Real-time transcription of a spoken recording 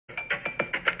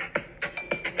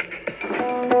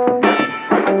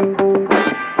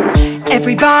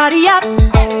Everybody up,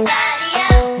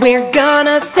 we're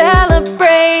gonna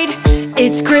celebrate.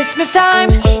 It's Christmas time,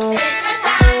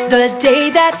 the day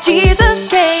that Jesus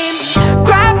came.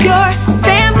 Grab your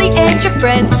family and your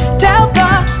friends, tell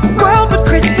the world what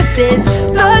Christmas is.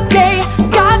 The day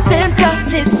God sent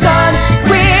us His Son,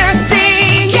 we're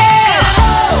singing.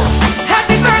 Oh,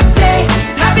 happy birthday,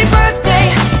 happy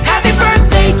birthday, happy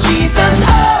birthday, Jesus.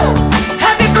 Oh,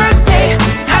 happy birthday,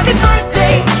 happy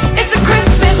birthday, it's a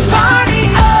Christmas party.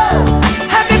 Oh,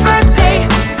 happy birthday,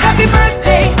 happy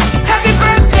birthday, happy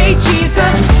birthday,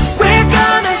 Jesus. We're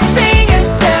gonna sing and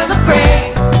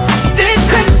celebrate this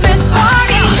Christmas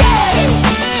party. Yay!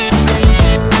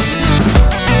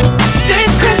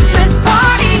 This Christmas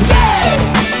party. Yay!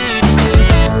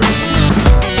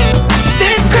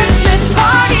 This Christmas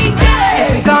party. Yay!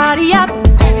 Everybody up,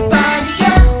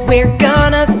 we're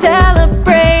gonna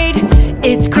celebrate.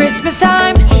 It's Christmas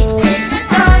time,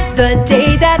 the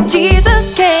day that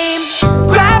Jesus came.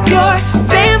 Grab your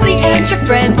family and your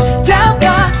friends, tell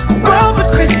the world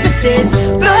what Christmas is.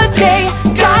 The day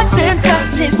God sent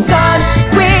us His Son,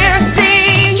 we're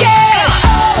singing.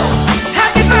 Oh,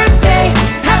 happy birthday,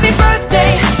 happy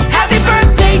birthday, happy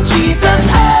birthday, Jesus.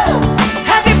 Oh,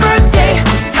 happy birthday,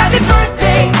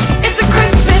 it's a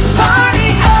Christmas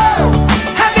party. Oh,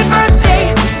 happy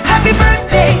birthday, happy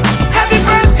birthday, happy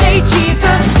birthday,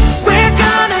 Jesus. We're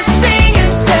gonna sing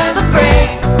and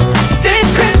celebrate this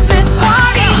Christmas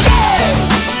party. Yay!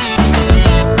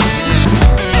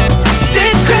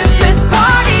 This Christmas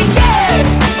party. Yay!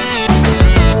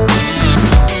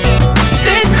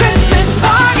 This Christmas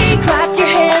party. Clap your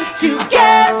hands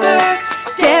together,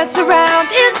 dance around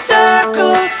in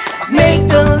circles, make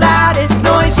the loudest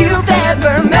noise you've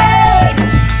ever made.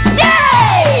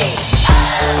 Yay!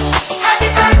 Happy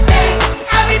birthday,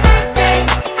 happy birthday,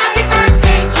 happy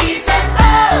birthday, Jesus.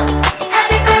 Oh,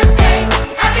 happy birthday,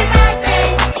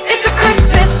 it's a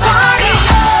Christmas party.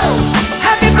 Oh,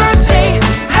 happy birthday,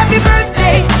 happy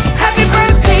birthday, happy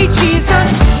birthday, Jesus.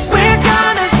 We're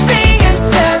gonna sing and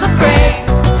celebrate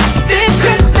this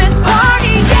Christmas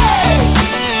party. Yay!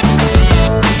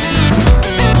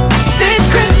 This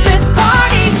Christmas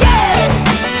party. Yay!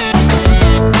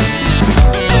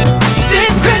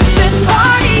 This Christmas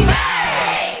party.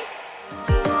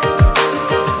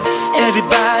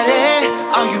 Everybody,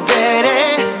 are you ready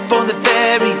for the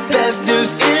very best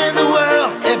news in the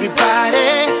world?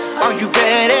 Everybody, are you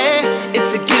ready?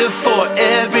 It's a gift for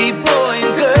every boy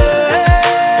and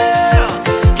girl.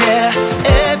 Yeah,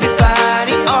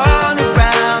 everybody all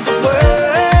around the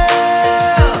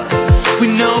world. We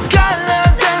know God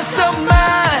loved us so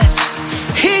much,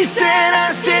 He sent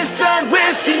us His Son.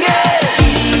 We're singing.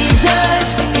 Jesus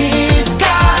is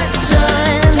God's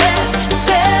Son. Let's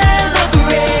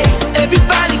celebrate.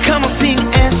 Everybody come on, sing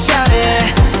and shout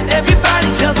it. Everybody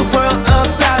tell the world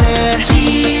about it.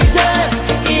 Jesus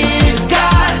is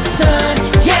God's Son.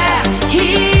 Yeah,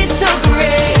 He's so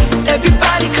great.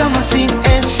 Everybody come on, sing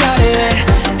and shout it.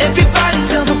 Everybody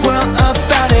tell the world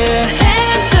about it.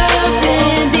 Hands up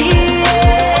in the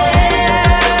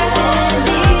air,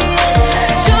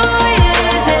 joy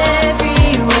is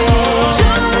everywhere,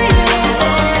 joy is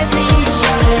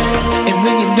everywhere. And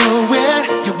when you know it,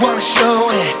 you wanna show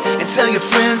it and tell your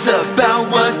friends about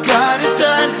what God has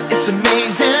done. It's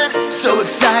amazing, so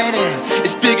exciting.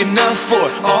 It's big enough for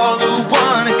all who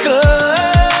wanna come.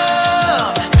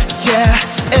 Yeah,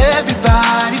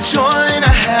 everybody join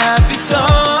a happy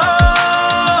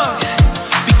song,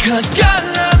 because God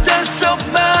loved us so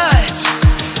much,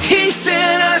 He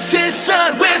sent us His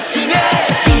Son. We're singing.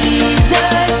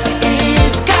 Jesus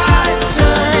is God's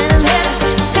Son. Let's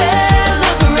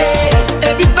celebrate.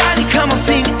 Everybody come on,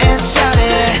 sing and shout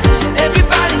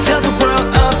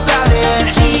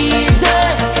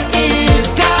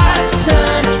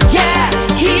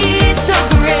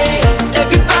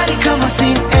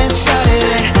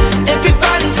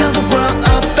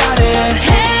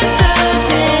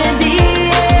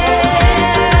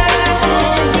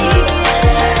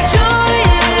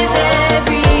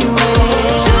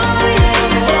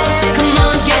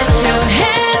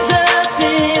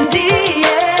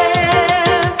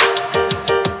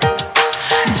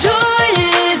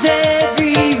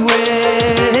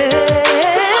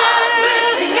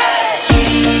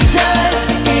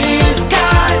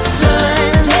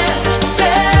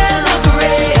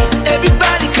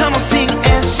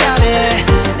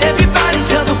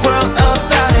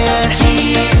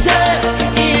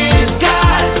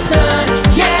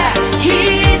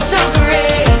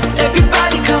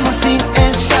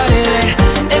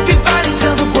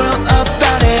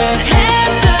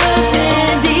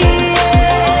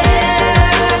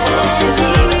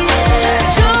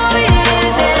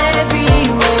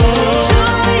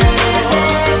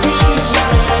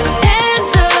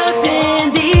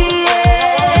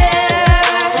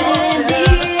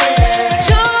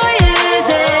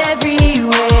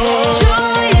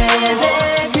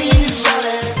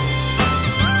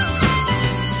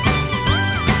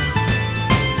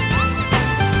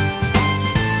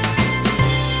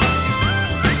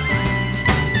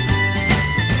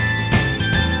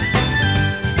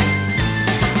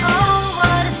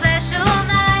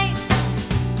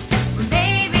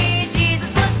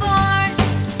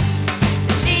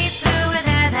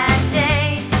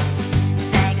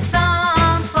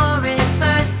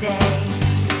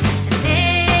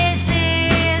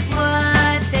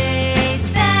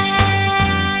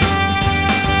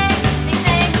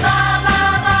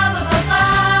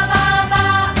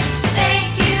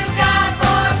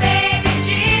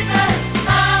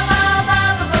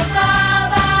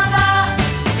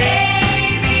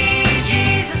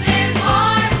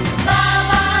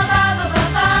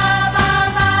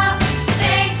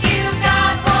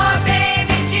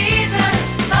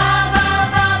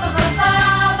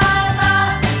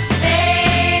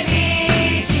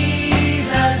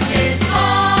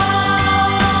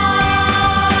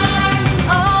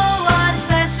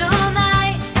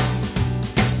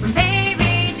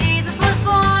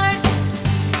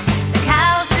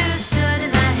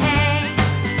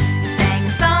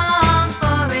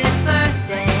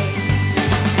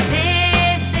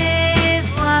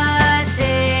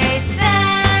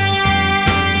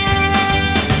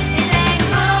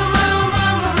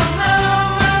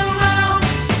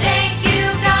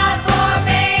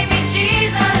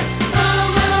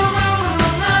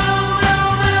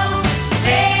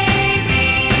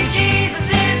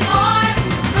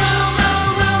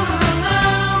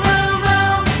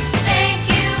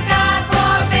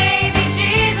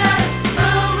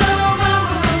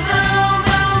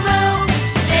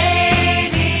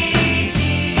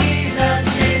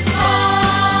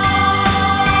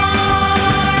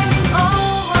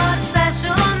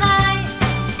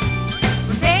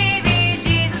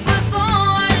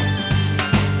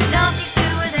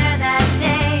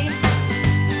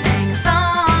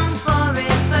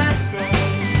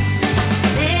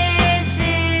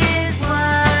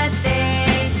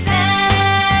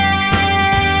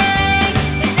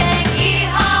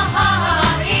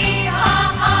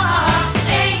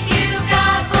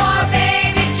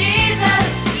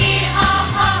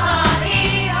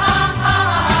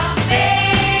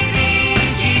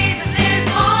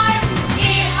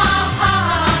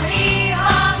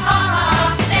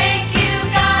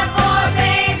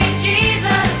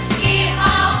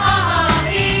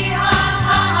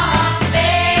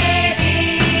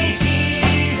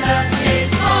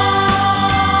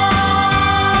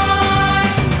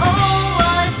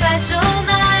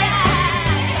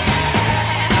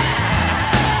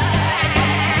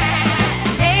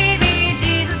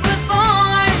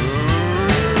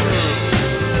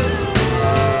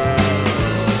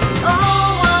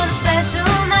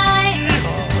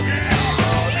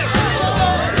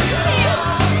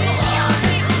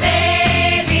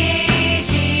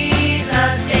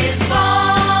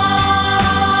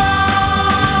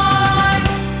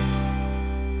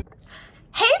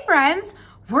friends.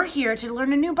 We're here to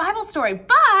learn a new Bible story,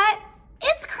 but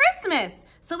it's Christmas,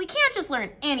 so we can't just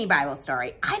learn any Bible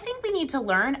story. I think we need to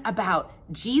learn about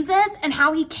Jesus and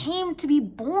how he came to be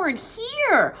born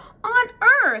here on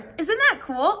earth. Isn't that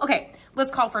cool? Okay, let's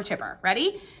call for Chipper.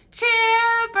 Ready?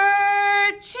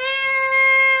 Chipper, Chipper.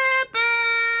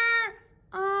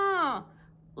 Oh,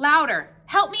 louder.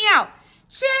 Help me out.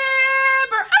 Chipper.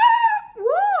 Ah!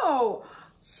 Whoa.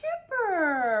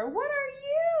 Chipper, what are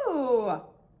you?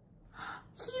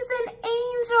 He's an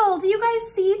angel. Do you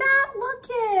guys see that? Look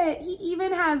it. He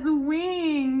even has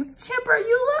wings. Chipper,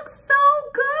 you look so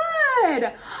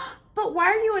good. But why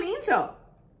are you an angel?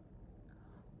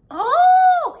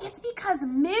 Oh, it's because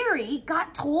Mary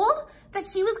got told that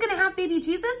she was going to have baby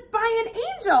Jesus by an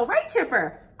angel. Right,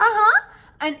 Chipper? Uh-huh.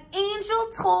 An angel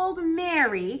told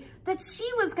Mary that she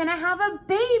was going to have a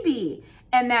baby.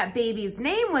 And that baby's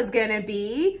name was going to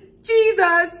be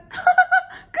Jesus.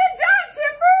 Good job,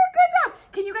 Chipper. Good job.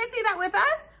 Can you guys say that with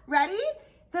us? Ready?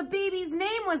 The baby's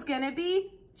name was going to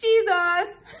be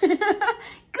Jesus. Good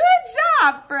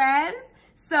job, friends.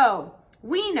 So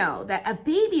we know that a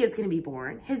baby is going to be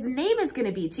born. His name is going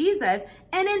to be Jesus.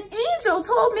 And an angel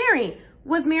told Mary.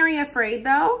 Was Mary afraid,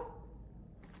 though?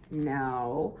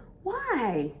 No.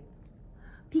 Why?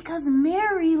 Because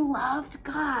Mary loved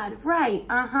God, right?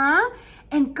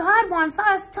 And God wants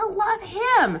us to love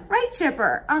him, right,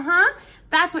 Chipper?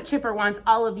 That's what Chipper wants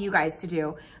all of you guys to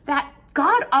do. That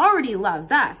God already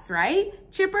loves us, right,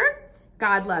 Chipper?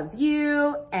 God loves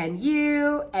you and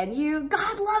you and you.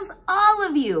 God loves all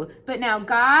of you. But now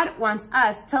God wants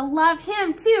us to love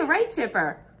him too, right,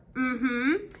 Chipper?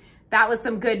 That was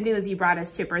some good news you brought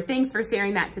us, Chipper. Thanks for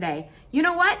sharing that today. You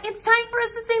know what? It's time for us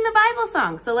to sing the Bible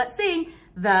song. So let's sing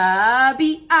the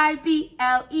Bible.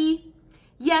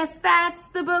 Yes, that's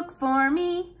the book for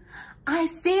me. I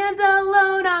stand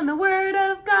alone on the word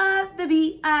of God,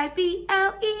 the Bible.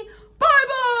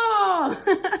 Bible!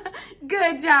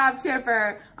 Good job,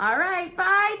 Chipper. All right,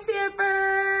 bye,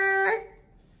 Chipper.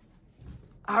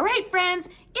 All right, friends,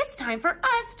 it's time for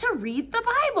us to read the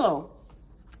Bible.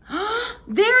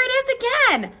 There it is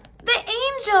again, the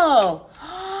angel.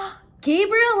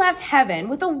 Gabriel left heaven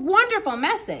with a wonderful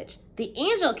message. The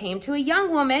angel came to a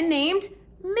young woman named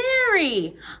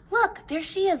Mary. Look, there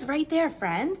she is right there,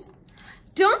 friends.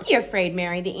 Don't be afraid,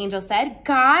 Mary, the angel said.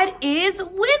 God is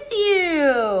with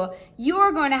you.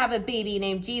 You're going to have a baby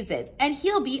named Jesus, and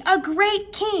he'll be a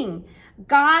great king,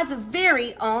 God's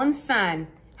very own son.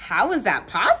 How is that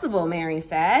possible, Mary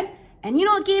said. And you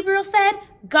know what Gabriel said?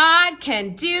 God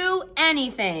can do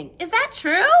anything. Is that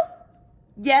true?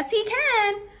 Yes, he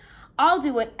can. I'll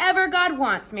do whatever God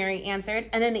wants, Mary answered,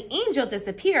 and then the angel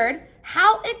disappeared.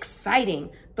 How exciting!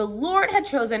 The Lord had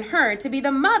chosen her to be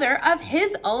the mother of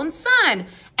his own son.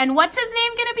 And what's his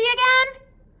name going to be again?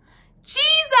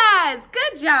 Jesus!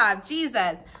 Good job,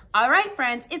 Jesus. All right,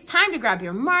 friends, it's time to grab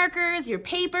your markers, your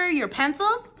paper, your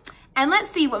pencils, and let's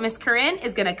see what Miss Corinne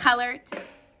is going to color today.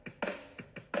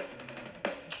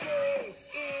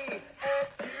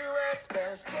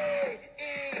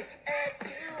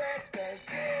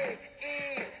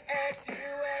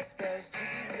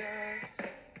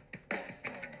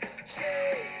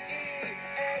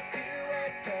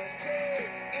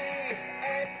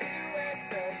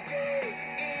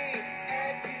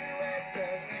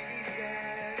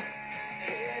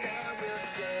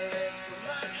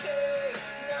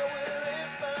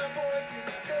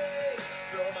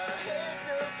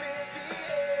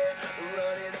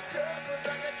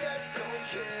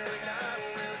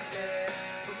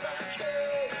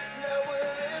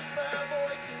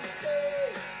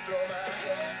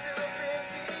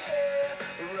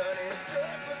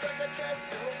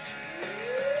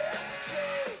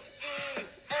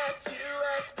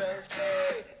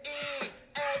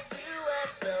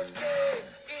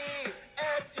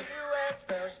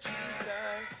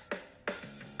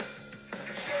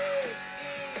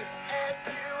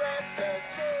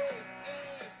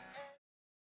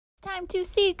 Time to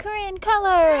see Korean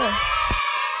color.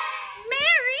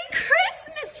 Merry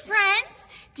Christmas, friends!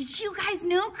 Did you guys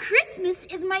know Christmas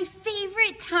is my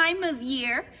favorite time of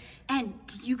year? And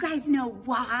do you guys know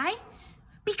why?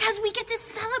 Because we get to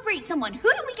celebrate someone. Who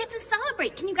do we get to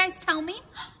celebrate? Can you guys tell me?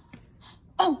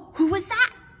 Oh, who was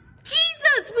that?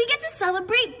 Jesus! We get to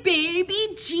celebrate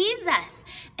baby Jesus.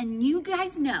 And you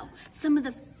guys know some of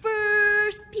the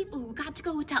first people who got to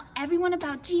go tell everyone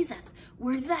about Jesus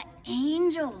were the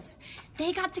angels.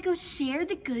 They got to go share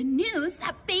the good news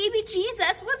that baby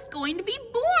Jesus was going to be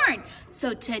born.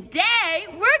 So today,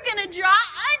 we're gonna draw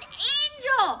an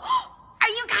angel. Are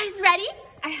you guys ready?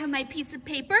 I have my piece of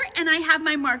paper and I have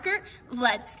my marker.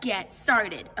 Let's get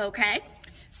started, okay?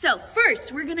 So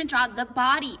first, we're gonna draw the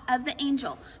body of the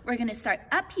angel. We're gonna start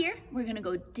up here. We're gonna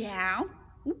go down,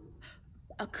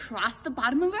 across the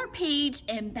bottom of our page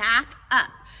and back up.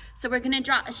 So we're gonna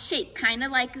draw a shape kind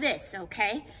of like this,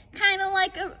 okay? Kind of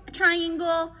like a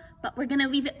triangle, but we're gonna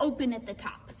leave it open at the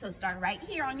top. So start right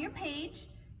here on your page,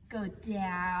 go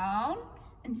down,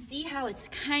 and see how it's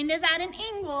kind of at an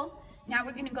angle. Now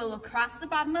we're gonna go across the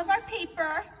bottom of our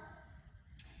paper,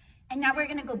 and now we're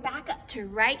gonna go back up to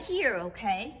right here,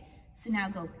 okay? So now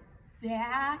go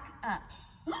back up.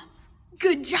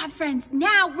 Good job, friends.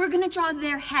 Now we're gonna draw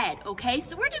their head, okay?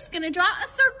 So we're just gonna draw a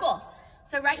circle.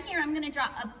 So right here, I'm gonna draw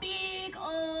a big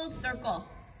old circle.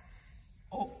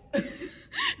 Oh,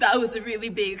 that was a really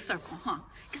big circle, huh?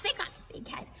 Because they got a big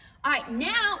head. All right,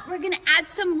 now we're gonna add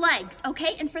some legs,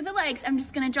 okay? And for the legs, I'm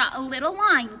just gonna draw a little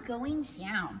line going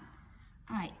down.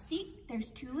 All right, see,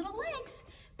 there's two little legs.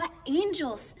 But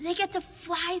angels, they get to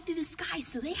fly through the sky,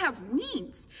 so they have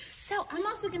wings. So I'm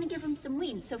also gonna give them some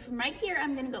wings. So from right here,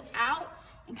 I'm gonna go out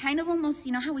and kind of almost,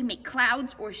 you know how we make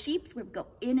clouds or sheeps where we go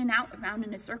in and out around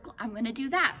in a circle? I'm gonna do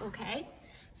that, okay?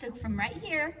 So from right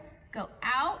here, go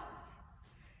out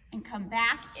and come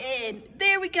back in.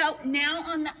 There we go. Now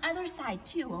on the other side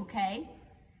too, okay?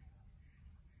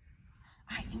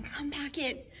 All right, and come back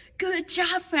in. Good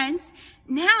job, friends.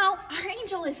 Now our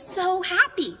angel is so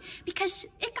happy because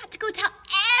it got to go tell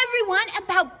everyone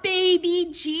about baby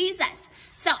Jesus.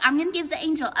 So I'm gonna give the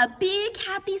angel a big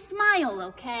happy smile,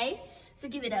 okay? So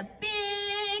give it a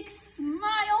big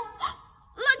smile.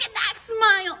 Look at that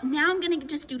smile. Now I'm gonna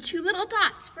just do two little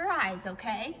dots for eyes,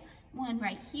 okay? One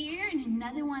right here and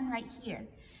another one right here.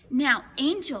 Now,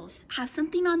 angels have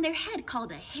something on their head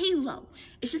called a halo.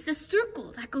 It's just a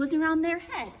circle that goes around their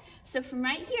head. So from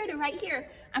right here to right here,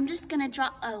 I'm just gonna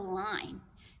draw a line.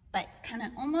 But it's kind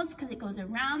of almost because it goes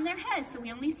around their head, so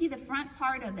we only see the front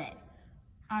part of it.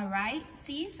 All right,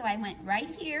 see? So I went right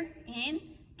here in,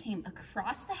 came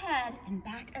across the head and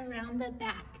back around the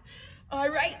back. All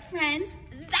right, friends,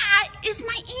 that is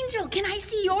my angel. Can I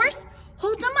see yours?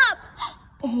 Hold them up.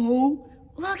 Oh,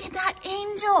 look at that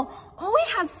angel. Oh, it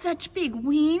has such big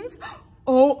wings.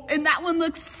 Oh, and that one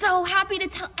looks so happy to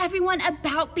tell everyone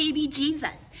about baby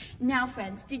Jesus. Now,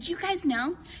 friends, did you guys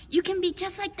know you can be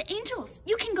just like the angels?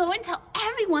 You can go and tell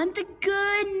everyone the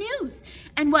good news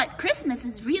and what Christmas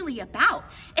is really about.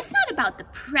 It's not about the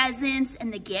presents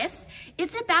and the gifts.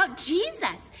 It's about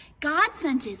Jesus. God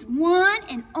sent his one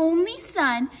and only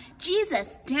son,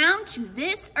 Jesus, down to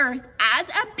this earth as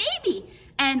a baby.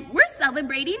 And we're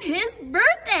celebrating his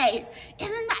birthday.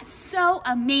 Isn't that so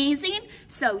amazing?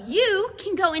 So you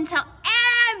can go and tell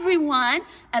everyone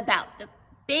about the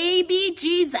baby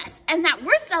Jesus and that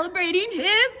we're celebrating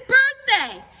his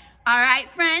birthday. All right,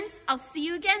 friends, I'll see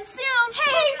you again soon.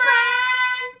 Hey,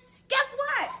 friends! Guess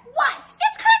what? What?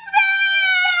 It's Christmas!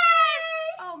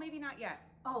 Oh, maybe not yet.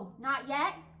 Oh, not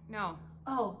yet? No.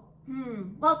 Oh,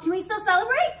 Well, can we still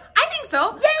celebrate? I think so.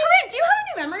 Yay! Corinne, do you have a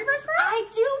new memory verse for us? I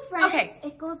do, friends. Okay.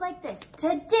 It goes like this.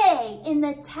 Today, in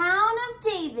the town of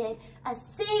David, a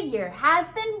Savior has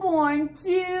been born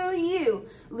to you.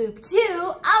 Luke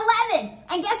 2:11.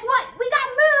 And guess what? We got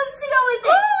moves to go with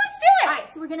it. Oh, let's do it. All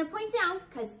right, so we're going to point down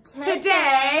because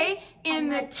Today, in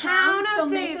the town of so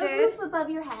make a David, roof above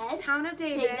your head. Town of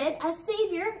David, A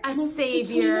Savior. a and the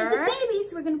Savior. King is a baby,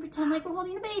 so we're going to pretend like we're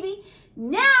holding a baby.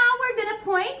 Now we're going to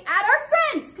point at our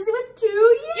friends because it was to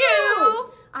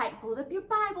you. All right, hold up your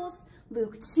Bibles.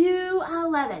 Luke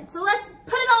 2:11. So let's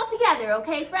put it all together,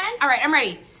 okay, friends? All right, I'm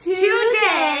ready.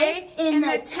 Today, in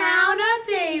the town of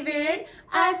David,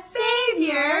 a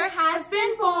Savior has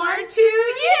been born to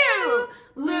you.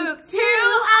 Luke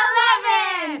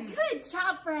 2:11. Good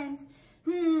job, friends.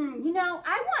 You know,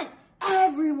 I want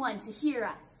everyone to hear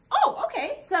us. Oh,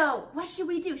 okay. So, what should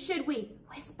we do? Should we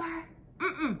whisper?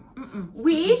 Mm-mm.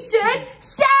 We should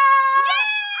shout!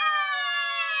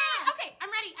 Yeah! Okay, I'm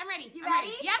ready. You I'm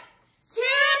ready? Yep.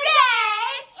 Today,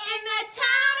 in the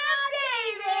town of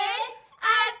David,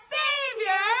 a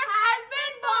Savior has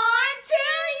been born to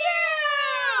you.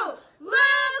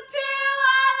 Luke 2:11.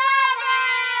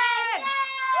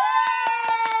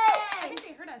 I think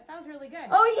they heard us. That was really good.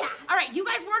 Oh, yeah. All right, you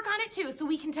guys work on it too so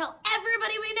we can tell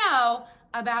everybody we know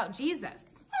about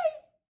Jesus.